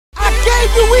gave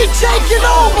you, we taking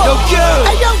over. Yo, Khaled.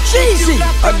 Hey, yo, Jeezy.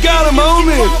 I got him on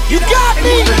me. You got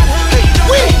me.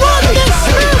 We run this,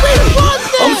 man. We run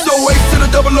this. I'm so wasted to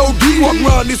double OD. Walk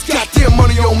around this goddamn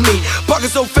money on me.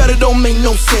 Pocket so fat it don't make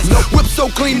no sense. Whip so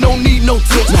clean, don't need no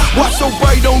tips. Watch so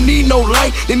bright, don't need no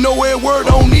light. And nowhere word,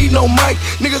 don't need no mic.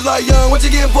 Niggas like young, what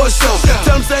you getting for a show?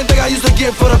 Tell them same thing I used to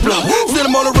get for the blow. Send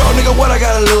them on the road, nigga, what I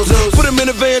gotta lose? Put them in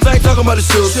the vans, I ain't talking about the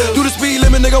shoes. Do the speed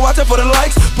limit, nigga, watch out for the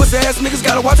likes. Pussy ass niggas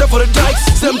gotta watch out for the dikes.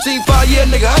 17-5, yeah,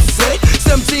 nigga, I said it.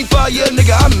 17-5, yeah,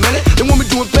 nigga, I meant it. And when we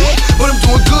doing bad, but I'm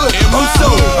doing good.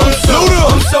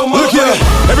 I'm so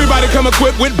motherfucker. Everybody come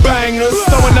equipped with bangers,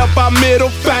 throwing up our middle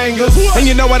fingers. And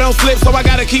you know I don't slip, so I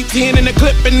gotta keep 10 in the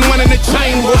clip and 1 in the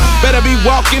chamber. Better be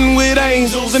walking with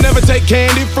angels and never take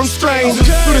candy from strangers.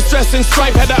 Through the stress and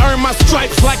strife, had to earn my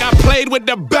stripes like I played with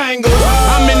the Bengals.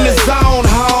 I'm in the zone,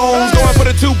 homes, going for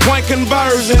the 2-point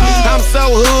conversion. I'm so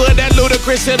hood that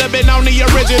Ludacris should have been on the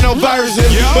original version.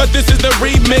 But this is the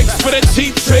remix for the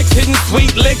cheap tricks, hitting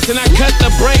sweet licks. And I cut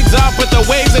the braids off, but the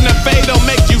waves and the fade don't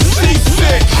make you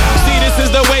seasick. See, this is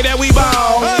the way that we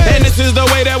ball, and this is the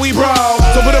way that we brawl.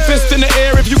 So put a fist in the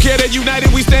air if you care that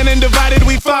united we stand and divided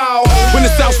we fall. When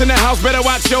the South's in the house, better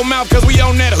watch your mouth, cause we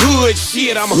on that hood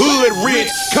shit. I'm hood rich,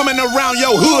 coming around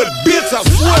your hood, bitch, I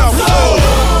swear I'm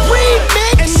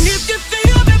Remix. And if you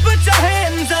feel it, put your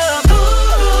hands up.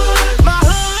 My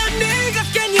hood niggas,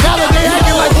 can you Khaled, they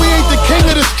acting like we ain't the king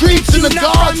of the streets and the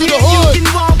guards of the hood. You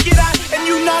can walk it out, and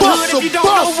you not Bust hood if you don't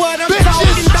know what I'm bitches.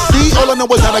 talking about. See, all I know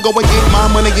is how to go and get my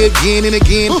money again and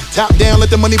again. Top down, let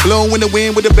the money blow in the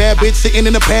wind with a bad bitch sitting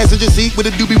in the passenger seat with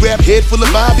a doobie rap head full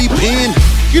of Bobby pin.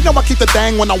 You know I keep the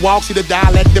thing when I walk, see the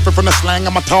dialect different from the slang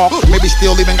I'ma talk. Maybe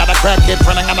still even got a crackhead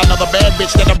friend, I got another bad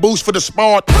bitch that a boost for the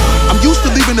sport. I'm used to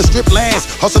leaving the strip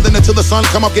last, hustling until the sun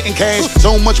come up getting cash.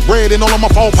 So much bread in all of my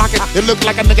phone pockets, it look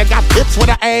like a nigga got hips with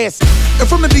an ass. And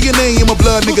from the DNA in my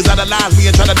blood, niggas idolize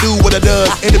me and try to do what it does.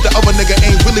 And if the other nigga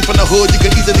ain't really from the hood, you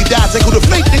can easily die. Take who the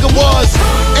fake nigga was.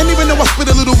 And even though I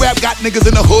spit a little rap, got niggas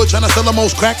in the hood trying to sell the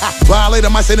most crack. Violator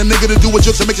might say the nigga to do a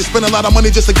joke to make you spend a lot of money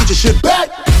just to get your shit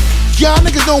back. Y'all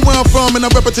niggas know where I'm from, and I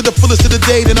rep it to the fullest of the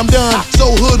day that I'm done.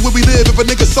 So hood where we live, if a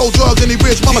nigga sold drugs and he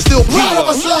rich, mama still proud of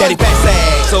us. Daddy fat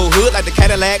sack, so hood like the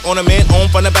Cadillac, ornament on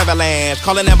from the avalanche.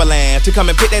 Call an ambulance to come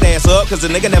and pick that ass up, cause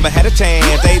the nigga never had a chance.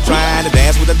 They trying to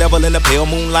dance with the devil in the pale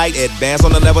moonlight, advance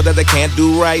on the level that they can't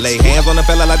do right. Lay hands on the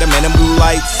fella like the man in blue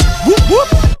lights. Whoop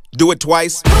whoop. Do it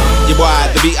twice. Your boy,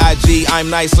 the B.I.G. I'm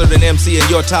nicer than MC in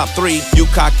your top 3. You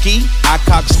cocky, I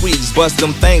cock squeeze. Bust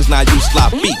them things, now you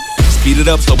sloppy. Speed it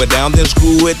up, slow it down, then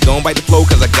screw it. Don't bite the flow,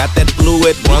 cause I got that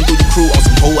fluid. Run through the crew on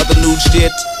some whole other new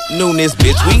shit. Newness,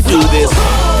 bitch, we do this.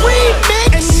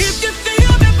 Remix. And if you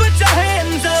feel it, put your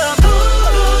hands up.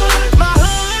 My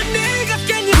hood niggas,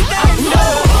 can you stand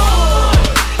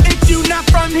up? If you not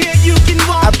from here, you can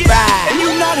walk it. And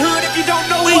you not hood if you don't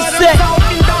know what I'm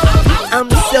talking about. I'm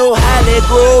so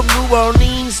Hollywood, New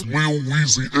Orleans,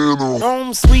 Louisiana.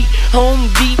 home sweet,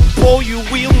 home Depot. You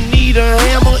will need a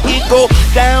hammer. It go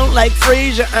down like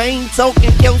Frazier. I ain't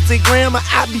talking Celtic grammar.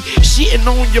 I be shitting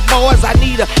on your boys. I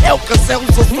need a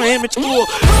Alka-Seltzer sandwich full.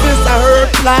 Since I heard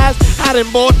flies, I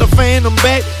done bought the Phantom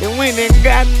back and went and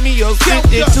got me a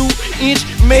 52-inch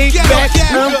Maybach.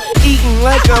 I'm eating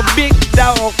like a big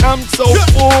dog. I'm so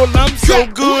full, I'm so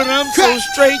good, I'm so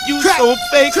straight. You so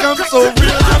fake, I'm so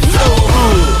real, I'm so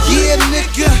good. Yeah,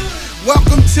 nigga,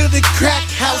 welcome to the crack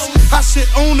house. I sit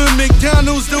on a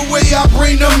McDonald's the way I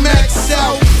bring the max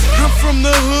out. I'm from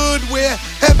the hood where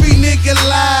every nigga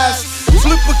lies.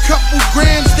 Flip a couple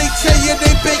grams, they tell you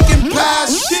they baking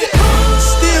pies. Shit,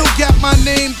 still got my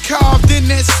name carved in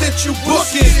that central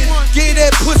booking. Gave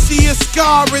that pussy a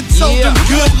scar and told him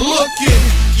good looking.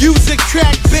 Use a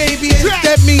crack, baby,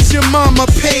 that means your mama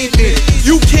paid me.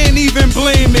 You can't even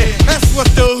blame it, that's what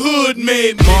the hood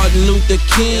made me. Martin Luther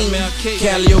King,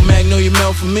 Calio Magnolia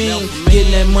Melphamine,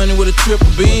 getting that money with a triple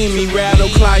beam. Me Rado,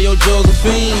 Clio,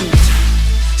 Josephine.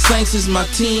 Saints is my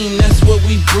team, that's what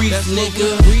we breathe,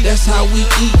 nigga. That's how we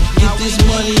eat, get this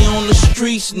money on the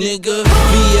streets, nigga.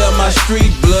 VL my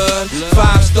street blood,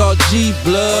 5-star G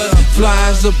blood. Fly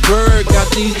as a bird, got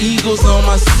these eagles on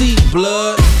my seat,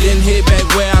 blood. Then head back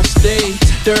where I stay.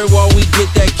 Third wall, we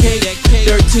get that cake.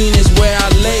 13 is where I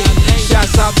lay.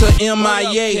 Shouts out to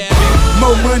MIA.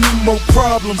 More money, more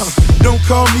problems. Don't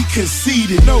call me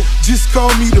conceited, no, just call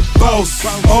me the boss.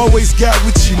 Always got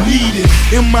what you needed.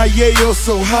 MIA oh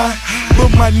so high, but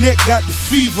my neck got the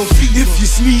fever. If you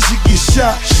sneeze, you get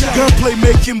shot. Gunplay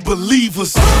making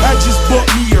believers. I just bought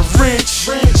me a wrench.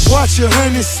 Watch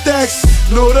 100 stacks.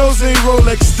 No, those ain't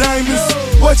Rolex diamonds.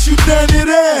 What you done it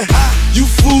at? You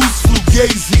fools flew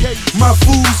fugazi. My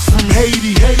food's from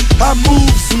Haiti. I move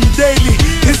some daily.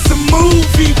 It's a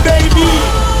movie, baby.